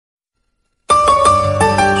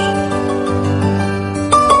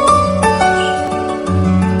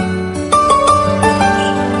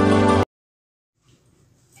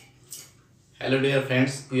Dear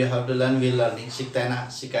friends, you have to learn will learning. शिकताना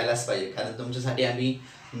शिकायलाच पाहिजे, कारण तुमच्यासाठी आम्ही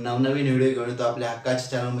नवनवीन व्हिडिओ घेऊन येतो आपल्या हक्काचे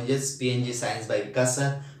चॅनल म्हणजेच PNG सायन्स बाय विकास सर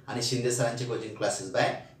आणि Shinde सरांचे coaching classes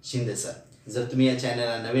bye Shinde sir. जर तुम्ही या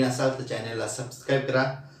चॅनलला नवीन असाल तर चॅनलला सबस्क्राईब करा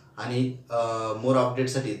आणि मोर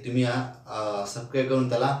अपडेटसाठी तुम्ही सबस्क्राईब करून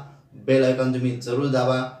त्याला बेल आयकॉन तुम्ही जरूर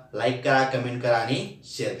दाबा. लाईक करा, कमेंट करा आणि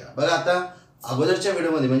शेअर करा. बघा, आता अगोदरच्या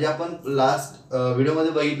व्हिडिओमध्ये म्हणजे आपण लास्ट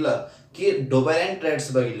व्हिडिओमध्ये बघितलं की डोबेराइन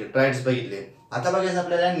ट्राइड्स बघितले. आता बघायचं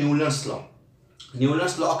आपल्याला न्यूलंड्स लॉ.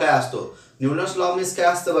 न्यूलंड्स लॉ काय असतो? न्यूलंड्स लॉ मीन्स काय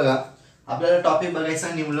असतं बघा. आपल्याला टॉपिक बघायचा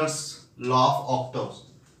न्यूलंड्स लॉ ऑफ ऑक्टाव्स.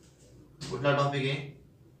 कुठला टॉपिक आहे?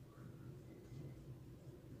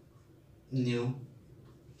 न्यूलंड्स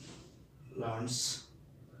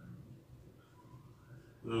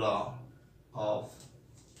लॉ ऑफ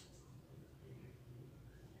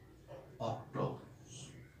ऑक्टाव.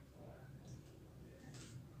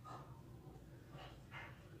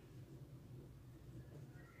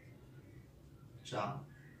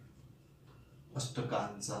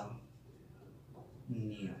 अष्टकांचा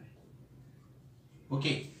नियम. ओके,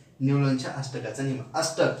 न्यूलंडच्या अष्टकाचा नियम.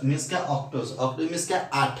 अष्टक मीन्स काय? ऑक्टोज. ऑक्टोज मीन्स काय?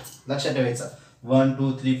 8. लक्षात ठेवायचं. 1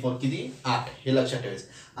 2 3 4 किती? 8 हे लक्षात ठेवायचं.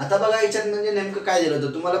 आता बघा, याच्यात म्हणजे नेमकं काय दिलं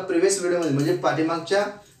होतं तुम्हाला प्रिव्हियस व्हिडिओमध्ये, म्हणजे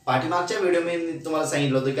पाठीमागच्या व्हिडिओमध्ये तुम्हाला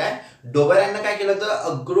सांगितलं होतं काय डोबेराइनने काय केलं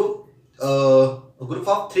होतं? Group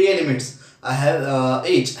of 3 elements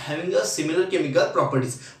each having a similar chemical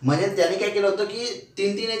properties. म्हणजे त्याने काय केलं होतं की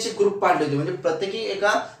 3 याचे ग्रुप पाडले होते. म्हणजे प्रत्येकी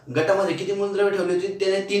एका गटामध्ये किती मूलद्रव्ये ठेवली होती?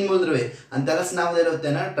 त्याने 3 मूलद्रव्ये, आणि त्यालाच नाव दिलं होतं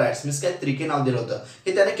त्यानं ट्राइड्स. मीन्स काय? त्रिके नाव दिलं होतं.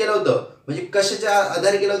 हे त्याने केलं होतं म्हणजे कशाच्या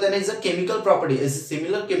आधारे केलं होतं? त्याने chemical property,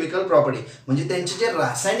 similar chemical property, म्हणजे त्यांचे जे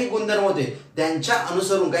रासायनिक गुणधर्म होते त्यांच्या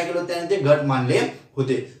अनुसरून काय केलं होतं? त्याने ते गट मानले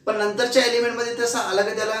होते. पण नंतरच्या एलिमेंटमध्ये तसं आलं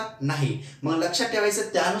का? त्याला नाही. मग लक्षात ठेवायचं,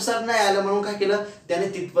 त्यानुसार नाही आलं म्हणून काय केलं त्याने?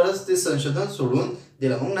 तिथपर्यंत ते संशोधन सोडून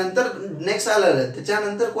दिलं. मग नंतर नेक्स्ट आलं,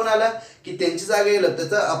 त्याच्यानंतर कोण आलं की त्यांची जागा गेलं,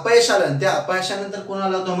 त्याचं अपयश आलं. त्या अपयशानंतर कोण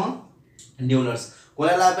आला होता? मग न्यूलंड्स.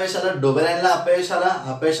 कोणाला अपयश आलं? डोबेराइनला अपयश आला.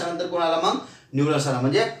 अपयशानंतर कोण आला? मग न्यूलंड्स आला.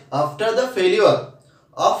 म्हणजे after the failure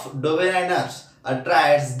of डोबेराइनर्स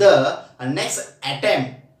triads the next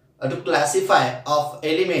attempt to classify of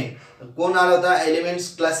element, कोण आला होता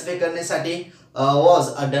एलिमेंट्स क्लासिफाय करण्यासाठी? Was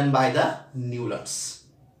done by the न्यूलंड्स.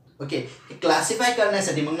 Okay, हे क्लासिफाय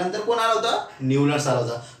करण्यासाठी मग नंतर कोण आला होता? न्यूलंड्स आला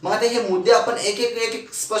होता. मग आता हे मुद्दे आपण एक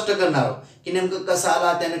एक स्पष्ट करणार आहोत की नेमकं कसं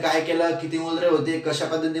आला, त्याने काय केलं, किती मूलद्रव्ये होते, कशा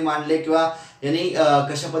पद्धतीने मांडले, किंवा यांनी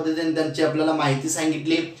कशा पद्धतीने त्यांची आपल्याला माहिती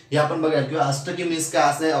सांगितली हे आपण बघूया. किंवा अष्टकी मीन्स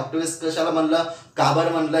काय असणे, ऑक्टाव्स कशाला म्हणलं, का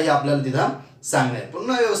बरं म्हणलं, हे आपल्याला तिथं सांगणार.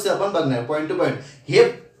 पूर्ण व्यवस्थित आपण बघणार पॉईंट टू पॉईंट. हे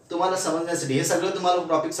तुम्हाला समजण्यासाठी, हे सगळं तुम्हाला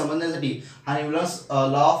टॉपिक समजण्यासाठी, हा न्यूलंड्स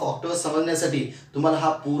लॉ ऑफ ऑक्टाव्स समजण्यासाठी तुम्हाला हा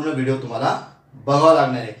पूर्ण व्हिडिओ तुम्हाला बघावा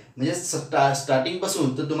लागणार आहे. म्हणजे स्टार्टिंग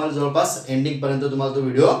पासून तर तुम्हाला जवळपास एंडिंग पर्यंत तुम्हाला तो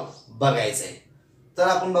व्हिडिओ बघायचा आहे. तर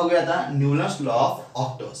आपण बघूया आता न्यूलंड्स लॉ ऑफ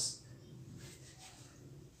ऑक्टाव्स.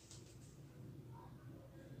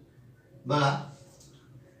 बघा,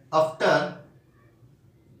 आफ्टर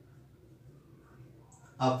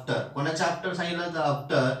कोणाच्या आफ्टर सांगितलं? तर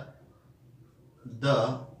after the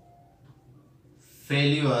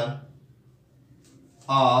failure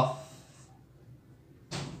of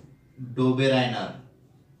Dobereiner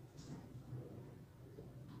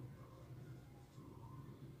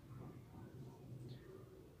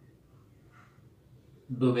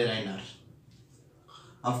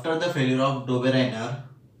after the failure of Dobereiner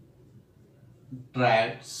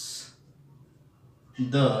tries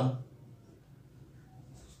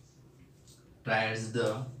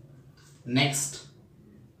the next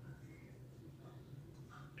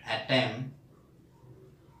attempt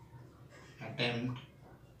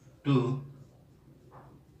to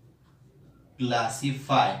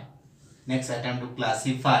classify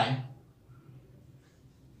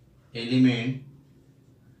element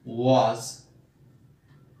was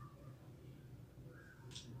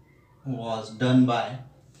done by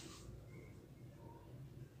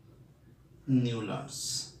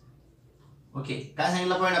Newlands. Okay, काय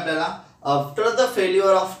सांगितलं पॉईंट आपल्याला? After the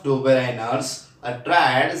failure of डोबेराइनर्स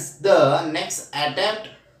triads the next attempt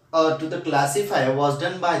to the classify was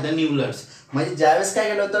done by the न्यूलंड्स. म्हणजे ज्यावेळेस काय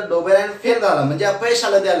केलं होतं, डोबेराइन fail झाला, म्हणजे अपयश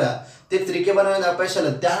आलं त्याला, ते त्रिके बनवण्यात अपयश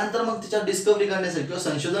आलं. त्यानंतर मग त्याच्या डिस्कव्हरी करण्यासाठी किंवा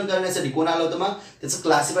संशोधन करण्यासाठी कोण आलं होतं? मग त्याचं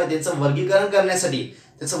क्लासिफाय, त्याचं वर्गीकरण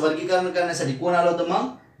करण्यासाठी कोण आलं होतं? मग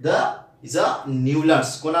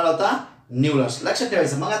न्यूलंड्स. कोण आला होता? न्यूलंड्स. लक्षात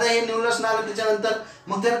ठेवायचं. मग आता हे न्यूलंड्स ना आलं त्याच्यानंतर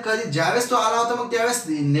मग त्याला कधी ज्यावेळेस तो आला होता मग त्यावेळेस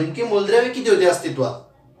नेमके मूलद्रव्ये किती होते अस्तित्वात?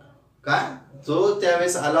 काय जो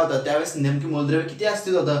त्यावेळेस आला होता त्यावेळेस नेमकी मूलद्रव्य किती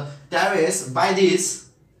अस्तित्वात होतं? त्यावेळेस bye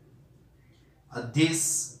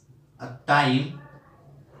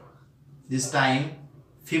this time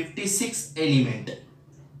 56 element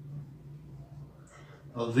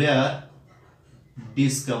wear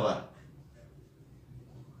डिस्कवर.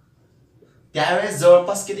 त्यावेळेस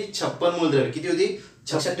जवळपास किती 56 मूलद्रव्य किती होती,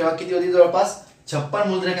 लक्षात ठेवा किती होती, जवळपास 56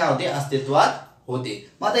 मूलद्रव्य काय होते, अस्तित्वात होते.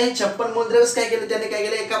 मग आता हे 56 मूलद्रव्य काय केलं त्याने, काय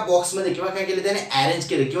केलं एका बॉक्स मध्ये किंवा काय केलं त्याने अरेंज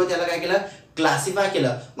केलं किंवा त्याला काय केलं क्लासिफाय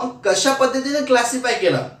केलं. मग कशा पद्धतीने क्लासिफाय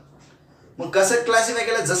केलं, मग कसं क्लासिफाय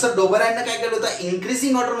केलं, जसं डोबरांना काय केलं होतं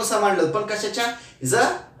इंक्रीजिंग ऑर्डर नुसार मांडलं, पण कशाच्या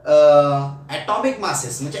ॲटॉमिक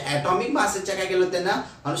मासेस म्हणजे ॲटॉमिक मासेसच्या काय केलं त्यांना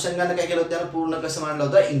अनुषंगाने काय केलं त्याला पूर्ण कसं मांडलं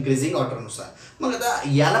होतं इंक्रीजिंग ऑर्डर नुसार. मग आता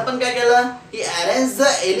याला पण काय केलं की arrange the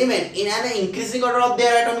element in and increasing order of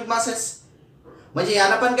their atomic masses. म्हणजे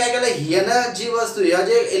यानं पण काय केलं, यानं जी वस्तू या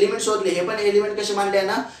जे एलिमेंट शोधले हे पण एलिमेंट कसे मांडले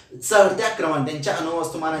ना चढत्या क्रमाने, त्यांच्या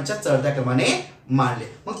अणुवस्तुमानांच्या चढत्या क्रमाने मांडले.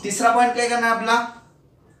 मग तिसरा पॉईंट काय करणार आपला,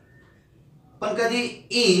 पण कधी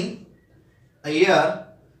in the year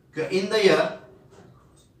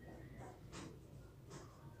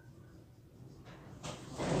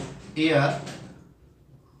year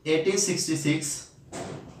 1866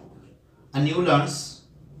 Newlands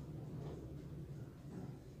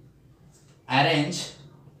arrange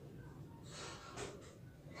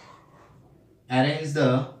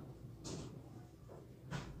the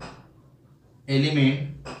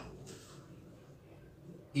element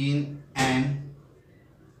in an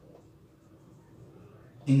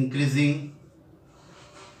increasing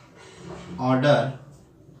order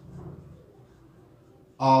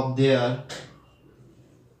of their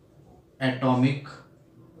atomic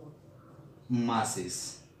masses.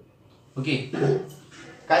 Okay,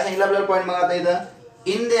 काय सांगितलं आपल्याला पॉइंट मग आता इथं,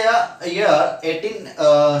 in the year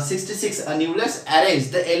 1866 Newlands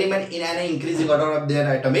arrange the element in and increasing order of their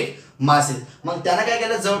atomic masses. मग त्यानं काय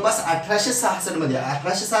केलं, जवळपास 1866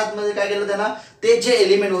 मध्ये काय केलं त्यानं, ते जे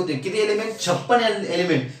एलिमेंट होते किती एलिमेंट 56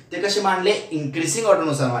 एलिमेंट ते कसे मांडले इंक्रीजिंग ऑर्डर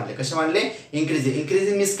नुसार मांडले. कसे मांडले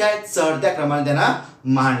इंक्रीजिंग मीन्स काय चढत्या क्रमाने त्यांना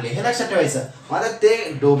मांडले, हे लक्षात ठेवायचं. मग आता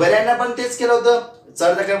ते डोबेऱ्यांना पण तेच केलं होतं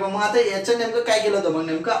चढत्या क्रमाने. मग आता याचं नेमकं काय केलं होतं, मग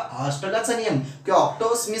नेमका अष्टकाचा नियम किंवा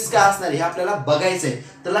ऑक्टाव्स मीन्स काय असणार हे आपल्याला बघायचंय.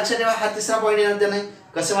 तर लक्षात ठेवा हा तिसरा पॉईंट येणार त्याने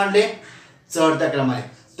कसे मांडले चढत्या क्रमाने.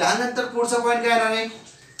 त्यानंतर पुढचा पॉईंट काय येणार आहे,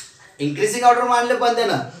 इंक्रीजिंग ऑर्डर मांडले पण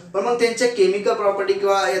त्यानं, पण मग त्यांच्या केमिकल प्रॉपर्टी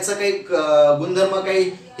किंवा याचा काही गुणधर्म काही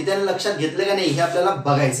हे त्याने लक्षात घेतले का नाही हे आपल्याला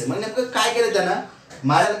बघायचं. मग नेमकं काय केलं त्यानं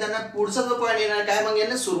मांडायला, त्यांना पुढचा जो पॉईंट येणार काय, मग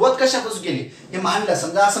यांनी सुरुवात कशापासून केली हे मांडलं.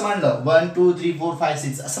 समजा असं मांडलं 1 2 3 4 5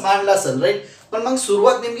 6 असं मांडलं असेल राईट, पण मग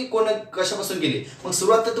सुरुवात नेमकी कशापासून केली. मग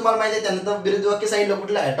सुरुवात तर तुम्हाला माहिती आहे, त्यानंतर विरुद्ध वाक्य सांगितलं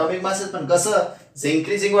कुठलं ॲटॉमिक मासेस, पण कसं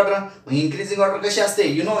इंक्रीजिंग ऑर्डर. मग इंक्रीजिंग ऑर्डर कशी असते,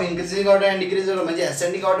 you know increasing order and decreasing order म्हणजे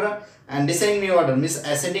ascending order and descending order means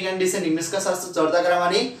ascending and descending means कसं असतं चढता क्रम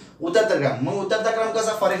आणि उतरता क्रम. मग उतरता क्रम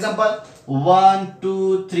कसा, फॉर एक्झाम्पल 1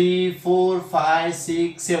 2 3 4 5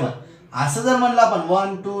 6 7 असं जर म्हणलं आपण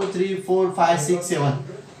 1 2 3 4 5 6 7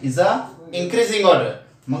 इज अ इंक्रीजिंग ऑर्डर.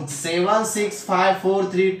 मग 7 6 5 4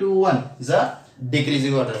 3 2 1 is a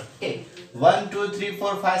decreasing order. Okay, 1 2 3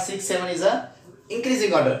 4 5 6 7 is a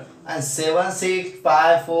increasing order and 7 6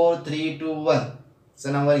 5 4 3 2 1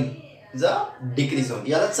 so numbering is a decreasing order.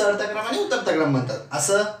 याला चढता क्रम आणि उतरता क्रम म्हणतात.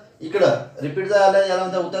 असं इकडं रिपीट झालं याला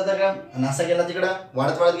म्हणतात उतरता क्रम, आणि असं गेला तिकडं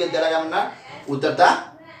वाढत गेलं त्याला काय म्हणणार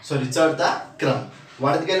चढता क्रम.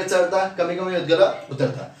 वाढत गेलं चढता, कमी कमी होत गेलं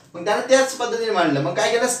उतरता. मग त्यानं त्याच पद्धतीने मांडलं. मग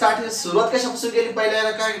काय केलं, सुरुवात कशापासून केली,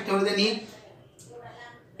 पहिल्या काय ठेवलं त्यांनी,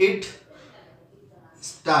 it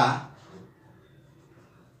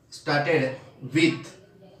started with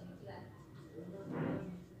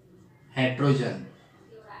hydrogen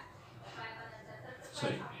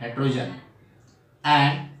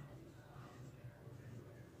and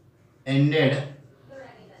ended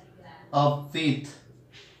up with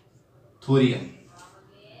thorium.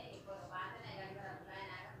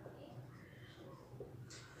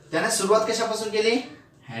 त्याने सुरुवात कशापासून केली,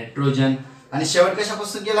 हायड्रोजन, आणि शेवट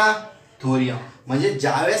कशापासून केला, थोरियम. म्हणजे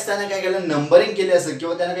ज्यावेळेस त्याने काय केलं नंबरिंग केले असेल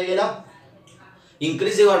किंवा त्याने काय केलं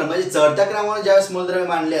इंक्रीजिंग ऑर्डर म्हणजे चढत्या क्रमाने ज्यावेळेस मूलद्रव्य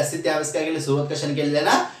मांडले असते त्यावेळेस काय केले सुरुवात कशाने केली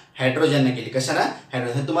ना हायड्रोजनने केली. कशाने,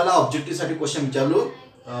 हायड्रोजन. तुम्हाला ऑब्जेक्टिव्ह साठी क्वेश्चन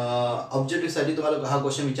तुम्हाला हा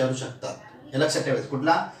क्वेश्चन विचारू शकतात, हे लक्षात ठेवायचं.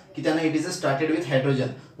 कुठला की त्याने it is started with hydrogen.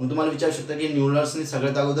 मग तुम्हाला विचारू शकता की न्यूलँड्सने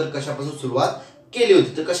सगळ्यात अगोदर कशापासून सुरुवात केली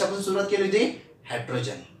होती, तर कशापासून सुरुवात केली होती,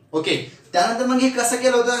 हायड्रोजन. ओके, त्यानंतर मग हे कसं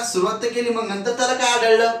केलं होतं, सुरुवात तर केली, मग नंतर त्याला काय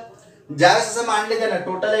आढळलं, ज्यावेळेस असं मांडले त्यानं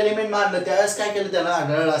टोटल एलिमेंट मांडलं त्यावेळेस काय केलं त्याला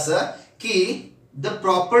आढळलं असं की the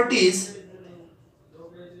properties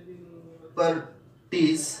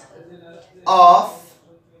of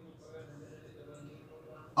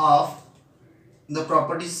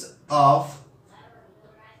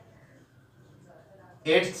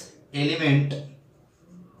eighth element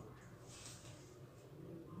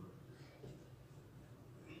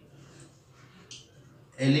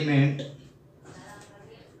element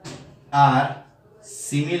are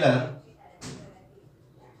similar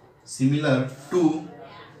to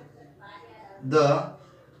the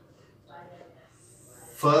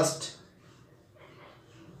first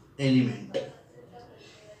element.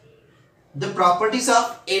 The properties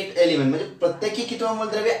of 8 element म्हणजे प्रत्येकी कितवा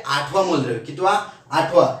मूलद्रव्य 8वा मूलद्रव्य कितवा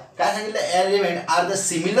 8वा काय सांगितलं element R the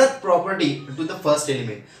similar property to the first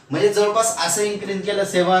element म्हणजे जवळपास असं इन्क्रीज केलं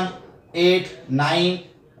 7 8 9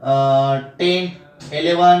 10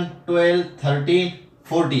 11 12 13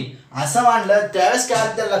 14 असं मानलं त्यावेळेस काय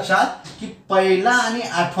आलं त्या लक्षात की पहिला आणि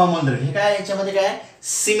 8वा मूलद्रव्य हे काय याच्यामध्ये काय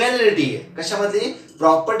सिमिलॅरिटी आहे कशामध्ये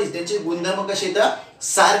प्रॉपर्टीज त्याचे गुणधर्म कसे येतात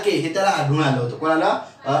सारखे हे त्याला आढळून आलं होतं कोणाला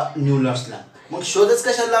न्यूलंड्सला मग शोधच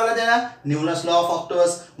कशाला लावला त्याला न्यूलंड्स लॉ ऑफ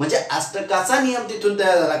ऑक्टेव्स म्हणजे अष्टकाचा नियम तिथून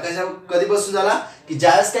तयार झाला कशा कधीपासून झाला की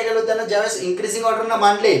ज्यावेळेस काय केलं त्यानं ज्यावेळेस इन्क्रीजिंग ऑर्डरला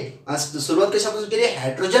मांडले सुरुवात कशापासून केली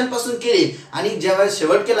हायड्रोजन पासून केली आणि ज्यावेळेस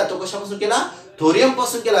शेवट केला तो कशापासून केला थोरियम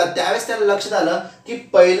पासून केला त्यावेळेस त्याला लक्षात आलं की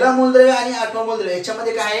पहिला मूलद्रव्य आणि 8वा मूलद्रव्य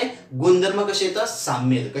याच्यामध्ये काय आहे गुणधर्म कसे येतात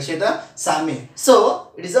साम्य कसे येतात साम्य so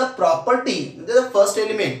it is a property म्हणजे द फर्स्ट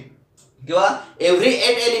एलिमेंट किंवा एव्हरी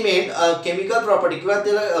 8 एलिमेंट केमिकल प्रॉपर्टी किंवा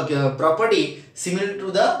त्याला property similar to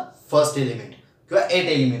the first element किंवा 8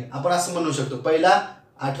 एलिमेंट आपण असं म्हणू शकतो पहिला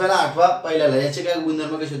 8व्याला 8वा पहिल्याला याचे काय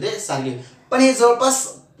गुणधर्म कसे होते सारखे पण हे जवळपास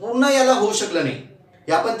पूर्ण याला होऊ शकलं नाही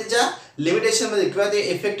हे आपण त्याच्या लिमिटेशन मध्ये किंवा ते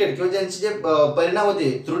इफेक्टेड किंवा त्यांचे जे परिणाम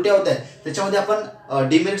होते त्रुट्या होत्या त्याच्यामध्ये आपण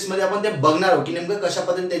डिमेरिट्स मध्ये आपण ते बघणार आहोत की नेमकं कशा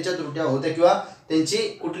पद्धतीने त्यांच्या त्रुट्या होत्या किंवा त्यांची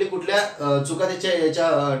कुठल्या चुका त्याच्या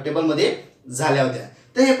याच्या टेबलमध्ये झाल्या होत्या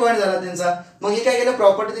तर हे पॉईंट झाला त्यांचा मग हे काय केलं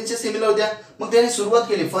प्रॉपर्टी त्यांच्या सिमिलर होत्या मग त्याने सुरुवात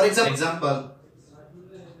केली फॉर एक्झाम्पल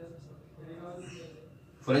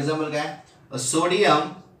काय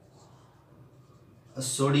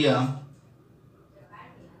sodium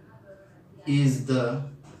is the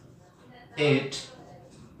 8th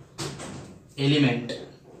element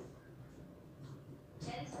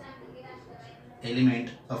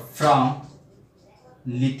from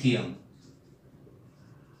lithium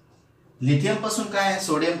पासून काय आहे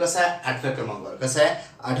सोडियम कसा आहे 8व्या क्रमांकावर कसा आहे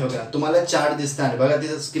 8व्या क्रमांक तुम्हाला चार्ट दिसणार बघा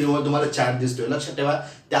तिथं स्क्रीनवर तुम्हाला चार्ट दिसतोय लक्षात ठेवा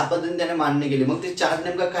त्या पद्धतीने त्याने मांडणी केली मग ते चार्ट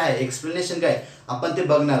नेमका काय आहे एक्सप्लेनेशन काय आपण ते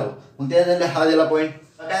बघणार आहोत मग त्याला हा दिला पॉइंट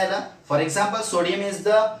काय आला for example sodium is the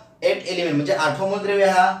 8 element म्हणजे 8वा मूलद्रव्य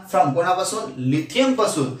हा फ्रॉम कोणापासून लिथियम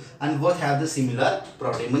पासून आणि both have the similar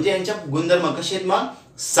property म्हणजे यांच्या गुणधर्म कसे आहेत मग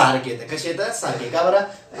सारखे येतात कसे येतात सारखे का बरं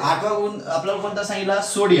 8वा गुण आपल्याला कोणता सांगितला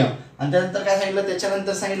सोडियम आणि त्यानंतर काय सांगितलं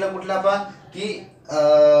त्याच्यानंतर सांगितलं कुठला आपण की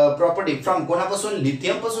प्रॉपर्टी फ्रॉम कोणापासून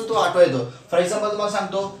लिथियम पासून तो 8वा येतो फॉर एक्झाम्पल तुम्हाला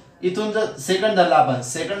सांगतो इथून जर सेकंड धरला आपण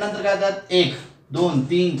सेकंड नंतर काय येतात 1 2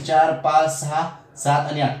 3 4 5 6 7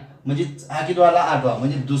 आणि 8 म्हणजे हा किती आला 8वा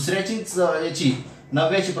म्हणजे दुसऱ्याची याची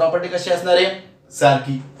 9व्याची प्रॉपर्टी कशी असणार आहे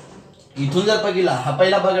सारखी इथून जर बघितला हा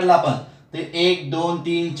पहिला बघितला आपण ते 1 2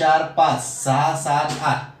 3 4 5 6 7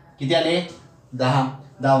 8 किती आले 10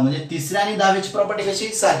 म्हणजे तिसऱ्या आणि 10व्याची प्रॉपर्टी कशी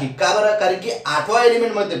सारखी का बरं कारण की 8वा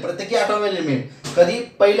एलिमेंट मध्ये प्रत्येकी 8वा एलिमेंट कधी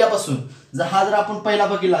पहिल्यापासून जर आपण पहिला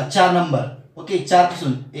बघितला 4 नंबर ओके 4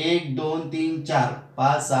 पासून 1 2 3 4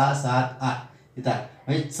 5 6 7 8 इथं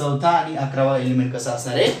म्हणजे चौथा आणि 11वा एलिमेंट कसा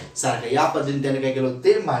असणार आहे सारखं या पद्धतीने त्याने काय केलं होतं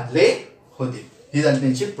ते मांडले होते ही झाली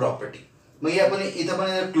त्यांची प्रॉपर्टी मग हे आपण इथं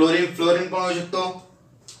पण क्लोरीन फ्लोरीन पण होऊ शकतो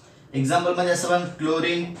एक्झाम्पल मध्ये असं पण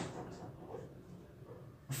क्लोरीन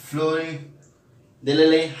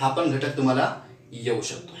दिलेले हा पण घटक तुम्हाला येऊ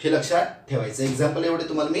शकतो हे लक्षात ठेवायचं एक्झाम्पल एवढे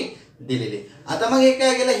तुम्हाला मी दिलेले आता मग हे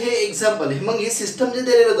काय केलं हे एक्झाम्पल मग हे सिस्टम जे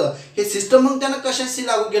दिलेलं होतं हे सिस्टम मग त्यानं कशाशी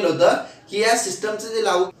लागू केलं होतं की या सिस्टमचं जे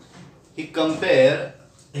लागू he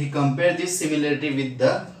compared this similarity with the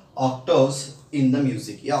octaves in the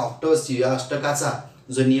music या octaves या अष्टकाचा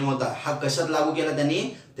जो नियम होता हा कशात लागू केला त्यांनी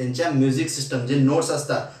त्यांच्या म्युझिक सिस्टम जे नोट्स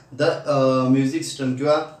असतात द म्युझिक सिस्टम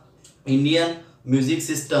किंवा Indian music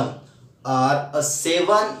system are a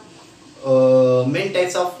 7 main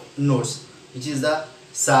types of notes which is the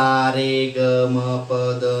सा रे ग म प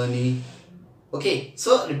the knee okay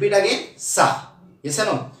so repeat again सा येस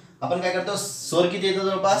नो आपण काय करतो स्वर किती येतो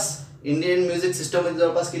जवळपास इंडियन म्युझिक सिस्टम मध्ये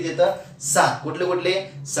जवळपास किती येतं 7 कुठले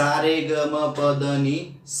सा रे ग म प द नी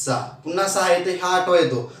सा पुन्हा 6 येतो हा 8वा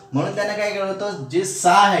येतो म्हणून त्याने काय केलं होतं जे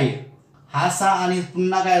 6 आहे हा 6 आणि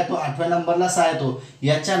पुन्हा काय येतो 8व्या नंबरला 6 येतो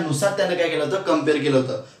याच्यानुसार त्याने काय केलं होतं कम्पेअर केलं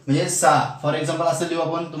होतं म्हणजे 6 फॉर एक्झाम्पल असं लिहू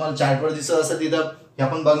आपण तुम्हाला चार्टवर दिसत असं तिथं हे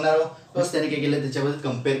आपण बघणार आहोत तोच त्याने काय केलं त्याच्यामध्ये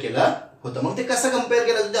कम्पेअर केलं होतं मग ते कसं कम्पेअर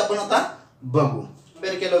केलं होतं ते आपण आता बघू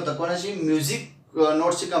कम्पेअर केलं होतं कोणाशी म्युझिक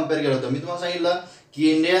नोट्सची कम्पेअर केलं होतं मी तुम्हाला सांगितलं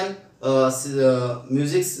की Indian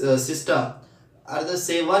music system R the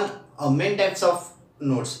 7 main types of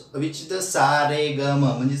notes which the सा रे ग म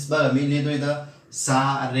म्हणजे बघा मी लिहितो इथं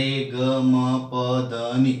सा रे ग म प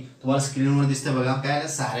ध नि. तुम्हाला स्क्रीनवर दिसतंय बघा काय आहे,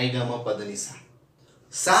 सा रे ग म प ध नि सा.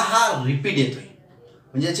 सा हा रिपीट येतोय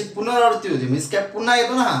म्हणजे याची पुनरावृत्ती होते, मीन्स काय पुन्हा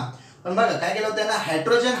येतो ना हा. पण बघा काय केलं होतं त्यांना,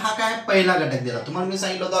 हायड्रोजन हा काय पहिला घटक दिला. तुम्हाला मी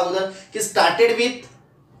सांगितलं होतं अगोदर की started with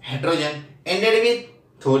hydrogen ended with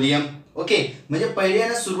thorium. Okay, म्हणजे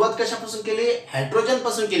पहिल्याने सुरुवात कशापासून केली, हायड्रोजन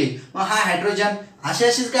पासून केली. मग हा हायड्रोजन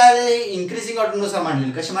अशीच काय इन्क्रीजिंग ऑर्डरनुसार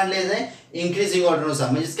मांडलेली. कसे मांडले जाते, इन्क्रीजिंग ऑर्डरनुसार,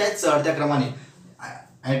 म्हणजे काय चढत्या क्रमाने.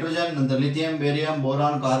 हायड्रोजन नंतर lithium, barium,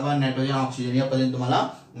 boron, carbon, nitrogen, oxygen या पद्धतीने तुम्हाला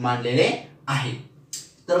मांडलेले आहे.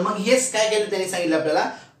 तर मग हेच काय केलं त्यांनी सांगितलं आपल्याला,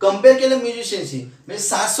 कम्पेअर केलं म्युझिशियनशी. म्हणजे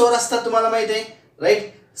 7 स्वर असतात तुम्हाला माहिती आहे राईट.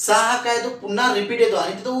 सा हा काय तो पुन्हा रिपीट येतो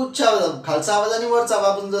आणि तिथं उच्च आवाज, खालचा आवाज आणि वरचा आवाज.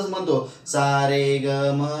 आपण जसं म्हणतो सा रे ग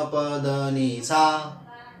म प ध नि सा.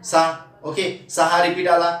 सा ओके, सा हा रिपीट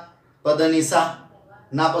आला, प ध नि सा,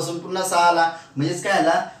 ना पासून पुन्हा सा आला. म्हणजेच काय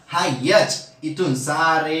आला, हा यच इथून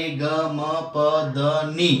सा रे ग म प ध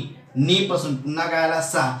नि पासून पुन्हा काय आला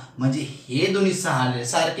सा. म्हणजे हे दोन्ही सा आले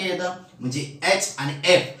सारखे येतं. म्हणजे एच आणि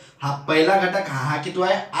एफ हा पहिला घटक, हा किती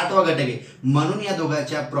आहे, 8वा घटक आहे. म्हणून या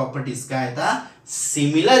दोघांच्या प्रॉपर्टीज काय आहेत,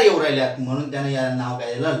 सिमिलर येऊ राहिल्यात. म्हणून त्याने याला नाव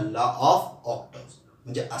काय दिलं, लॉ ऑफ ऑक्टाव्स,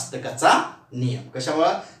 म्हणजे अष्टकाचा नियम. कशामुळे,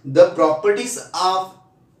 the properties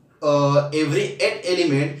of every 8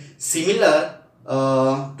 element similar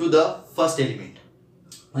to the first element.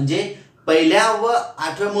 म्हणजे पहिल्या व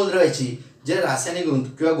 8व्या मूलद्रव्याची जे रासायनिक गुण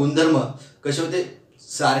किंवा गुणधर्म कसे होते,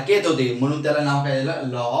 सारखे येत होते. म्हणून त्याला नाव काय दिलं,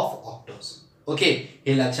 लॉ ऑफ ऑक्टाव्स. ओके,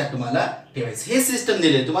 हे लक्षात तुम्हाला ठेवायचं. हे सिस्टम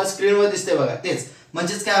दिले तुम्हाला स्क्रीनवर दिसते बघा. तेच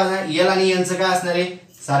म्हणजेच काय होणार, एल आणि एनचं काय असणार आहे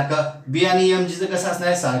सारखं, बी आणि एम जीचं कसं असणार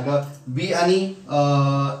आहे सारखं, बी आणि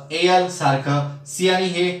एल सारखं, सी आणि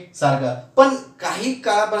हे सारखं. पण काही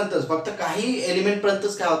काळापर्यंतच, फक्त काही एलिमेंट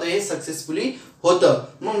पर्यंतच काय होतं, हे सक्सेसफुली होतं.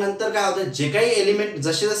 मग नंतर काय होतं, जे काही एलिमेंट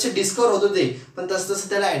जसे जसे डिस्कवर होत होते पण तसं तसं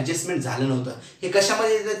त्याला ऍडजस्टमेंट झालं नव्हतं. हे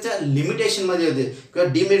कशामध्ये, त्याच्या लिमिटेशन मध्ये होते किंवा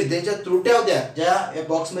डिमिट, त्यांच्या त्रुट्या होत्या. ज्या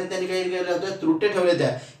बॉक्समध्ये त्यांनी काही केल्या होत्या, त्रुट्या ठेवल्या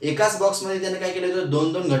होत्या. एकाच बॉक्समध्ये त्यांनी काय केलं होतं,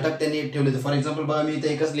 2-2 घटक त्यांनी ठेवले होते. फॉर एक्झाम्पल बघा, मी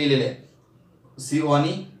इथे एकच लिहिलेलं आहे, CO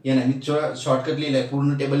आणि एन आहे. मी शॉर्टकट लिहिलं आहे,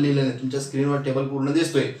 पूर्ण टेबल लिहिलेलं आहे. तुमच्या स्क्रीनवर टेबल पूर्ण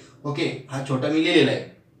दिसतोय. ओके, हा छोटा मी लिहिलेला आहे.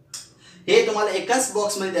 हे तुम्हाला एकाच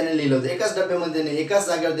बॉक्समध्ये त्याने लिहिलं होतं, एकाच डब्यामध्ये त्याने एकाच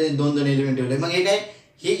जागेवर त्याने 2-2 एलिमेंट ठेवले. मग हे काय,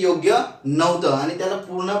 हे योग्य नव्हतं आणि त्याला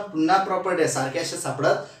पुन्हा प्रॉपर्टी सारख्या अशा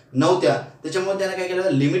सापडत नव्हत्या. त्याच्यामुळे त्याने काय केलं,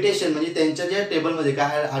 लिमिटेशन, म्हणजे त्यांच्या ज्या टेबलमध्ये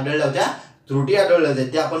काय आढळल्या होत्या, त्रुटी आढळल्या होत्या,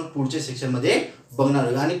 त्या आपण पुढच्या सेक्शनमध्ये बघणार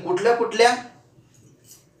आहोत. आणि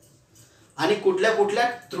कुठल्या कुठल्या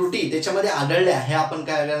त्रुटी त्याच्यामध्ये आढळल्या हे आपण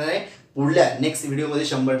काय करणार आहे, पुढल्या नेक्स्ट व्हिडिओमध्ये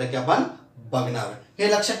 100% आपण बघणार. हे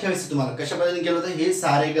लक्षात ठेवायचं तुम्हाला. कशा पद्धतीने केलं होतं, हे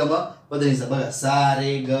सा रे ग म प ध नि सा. बघा, सा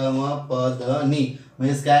रे ग म प ध नि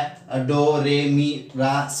म्हणजेच काय, डो रे मी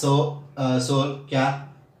रा सो सोल क्या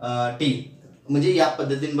टी. म्हणजे या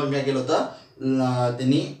पद्धतीने बघ काय केलं होतं,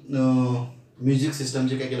 त्यांनी म्युझिक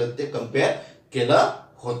सिस्टमचे काय केलं होतं, ते कम्पेअर केलं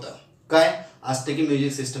होतं. काय, अष्टकी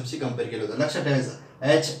म्युझिक सिस्टमशी कम्पेअर केलं होतं. लक्षात ठेवायचं.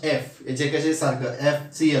 एच एफ याचे कसे सारखं,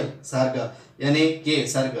 एफ सी एल सारखं, एन ए के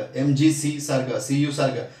सारखं, एम जी सी सारखं, सी यू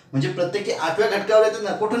सारखं. म्हणजे प्रत्येकी 8व्या घटकावर येतात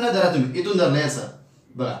ना. कुठून न धरा तुम्ही, इथून धरलंय असं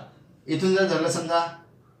बघा. इथून जर धरलं समजा,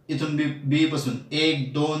 इथून बी पासून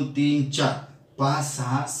 1 2 3 4 5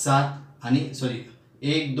 6 7 आणि सॉरी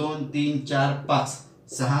 1 2 3 4 5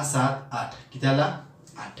 6 7 8 किती आला,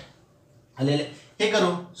 8 आलेले. हे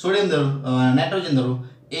करू, सोडियम धरू, नायट्रोजन धरू,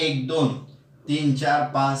 1 2 3 4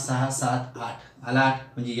 5 6 7 8 आला 8.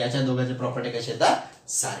 म्हणजे याच्या दोघांच्या प्रॉपर्टी कशा येतात,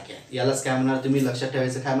 सारख्या. यालाच काय म्हणणार तुम्ही, लक्षात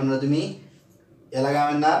ठेवायचं. काय म्हणणार तुम्ही, याला काय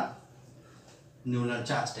म्हणणार,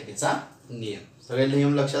 न्यूलंडच्या अष्टकेचा नियम. सगळे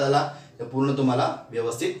नियम लक्षात आला तर पूर्ण तुम्हाला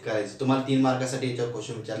व्यवस्थित करायचं. तुम्हाला 3 मार्कासाठी याच्यावर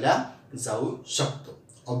क्वेश्चन विचारल्या जाऊ शकतो,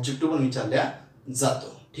 ऑब्जेक्टिव्ह पण विचारल्या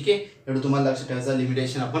जातो. ठीक आहे, एवढं तुम्हाला लक्षात ठेवायचं.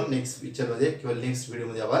 लिमिटेशन आपण नेक्स्ट पिक्चरमध्ये किंवा नेक्स्ट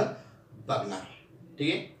व्हिडिओमध्ये आपण बघणार.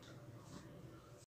 ठीक आहे.